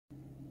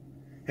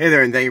Hey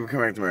there, and thank you for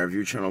coming back to my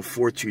review channel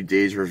for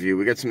today's review.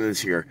 We got some of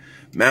this here,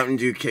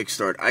 MtnDew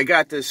KickStart. I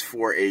got this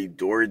for a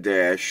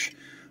DoorDash,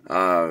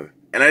 and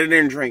I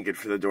didn't drink it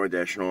for the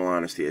DoorDash, in all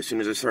honesty. As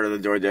soon as I started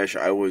the DoorDash,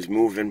 I was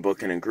moving,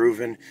 booking, and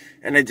grooving,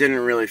 and I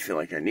didn't really feel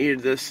like I needed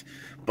this.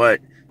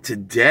 But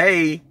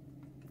today,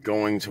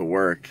 going to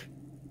work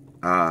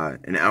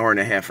an hour and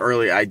a half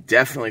early, I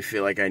definitely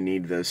feel like I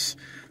need this,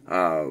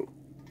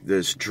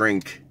 this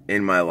drink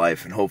in my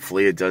life, and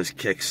hopefully it does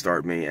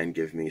kickstart me and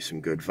give me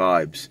some good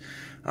vibes.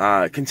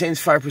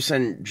 Contains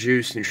 5%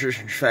 juice,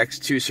 nutrition facts,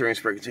 2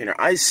 servings per container.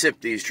 I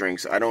sip these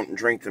drinks. I don't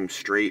drink them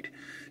straight,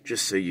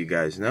 just so you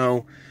guys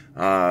know.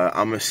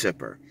 I'm a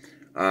sipper.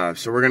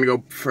 So we're going to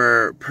go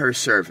for per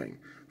serving.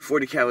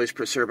 40 calories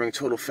per serving,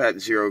 total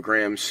fat 0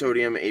 grams,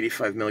 sodium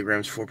 85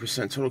 milligrams,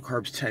 4%, total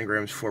carbs 10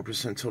 grams,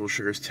 4%, total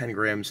sugars 10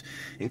 grams,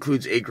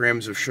 includes 8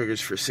 grams of sugars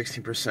for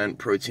 16%,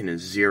 protein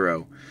is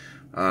 0.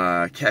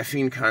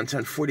 Caffeine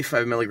content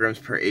 45 milligrams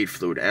per 8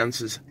 fluid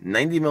ounces,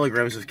 90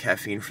 milligrams of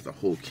caffeine for the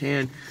whole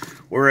can,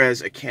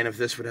 whereas a can of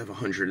this would have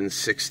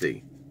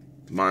 160.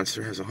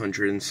 Monster has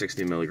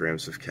 160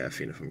 milligrams of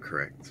caffeine, if I'm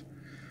correct.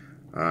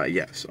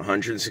 Yes,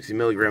 160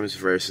 milligrams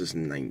versus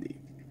 90.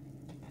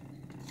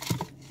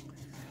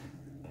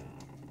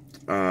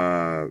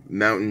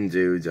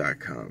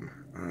 MtnDew.com.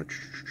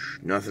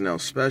 Nothing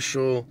else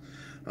special.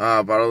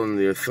 Bottled in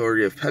the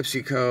authority of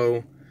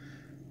PepsiCo.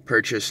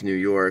 Purchase, New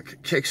York.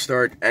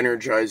 KickStart,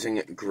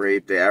 energizing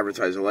grape. They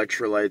advertise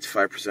electrolytes,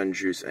 5%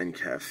 juice, and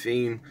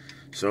caffeine.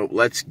 So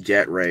let's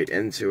get right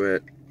into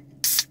it.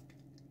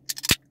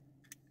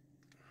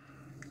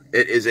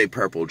 It is a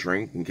purple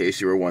drink. In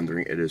case you were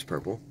wondering, it is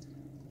purple.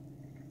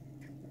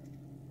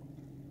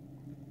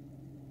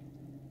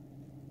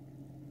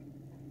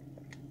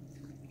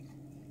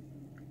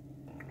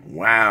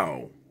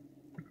 Wow.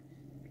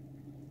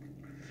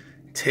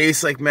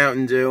 Tastes like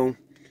Mountain Dew,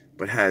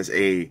 but has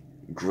a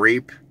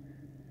grape-esque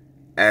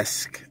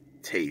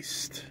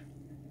taste.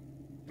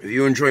 If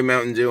you enjoy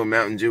Mountain Dew and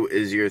Mountain Dew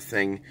is your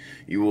thing,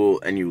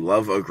 and you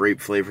love a grape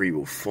flavor, you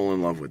will fall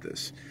in love with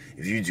this.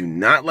 If you do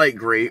not like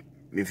grape,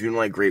 if you don't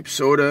like grape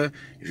soda,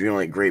 if you don't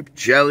like grape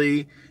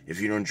jelly,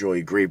 if you don't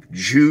enjoy grape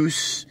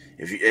juice,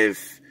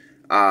 if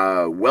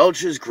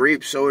Welch's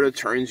grape soda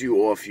turns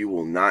you off, you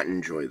will not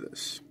enjoy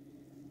this.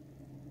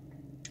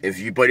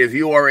 But if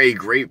you are a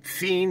grape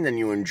fiend and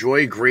you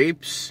enjoy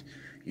grapes,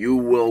 you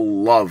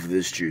will love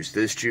this juice.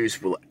 This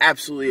juice will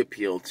absolutely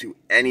appeal to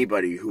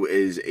anybody who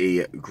is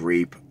a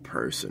grape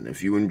person.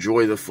 If you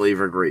enjoy the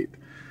flavor grape,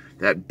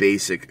 that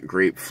basic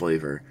grape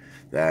flavor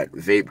that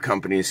vape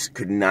companies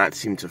could not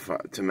seem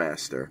to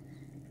master.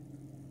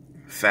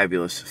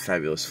 Fabulous,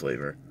 fabulous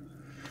flavor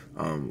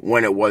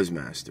when it was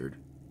mastered.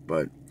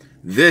 But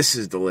this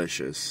is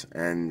delicious,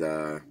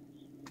 and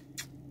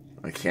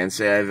I can't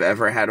say I've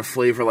ever had a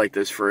flavor like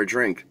this for a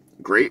drink.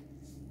 Grape?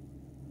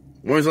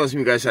 When was the last time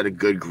you guys had a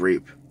good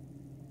grape?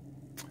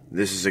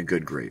 This is a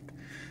good grape.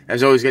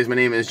 As always, guys, my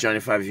name is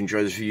Johnny5. If you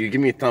enjoyed this video, give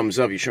me a thumbs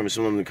up. You show me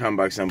some love in the comment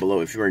box down below.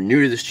 If you are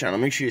new to this channel,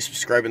 make sure you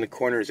subscribe in the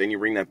corners and you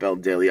ring that bell.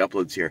 Daily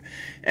uploads here.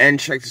 And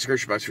check the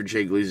description box for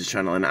Jay Glee's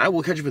channel. And I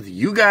will catch up with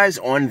you guys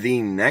on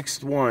the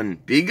next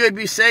one. Be good,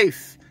 be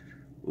safe.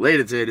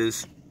 Later,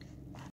 taters.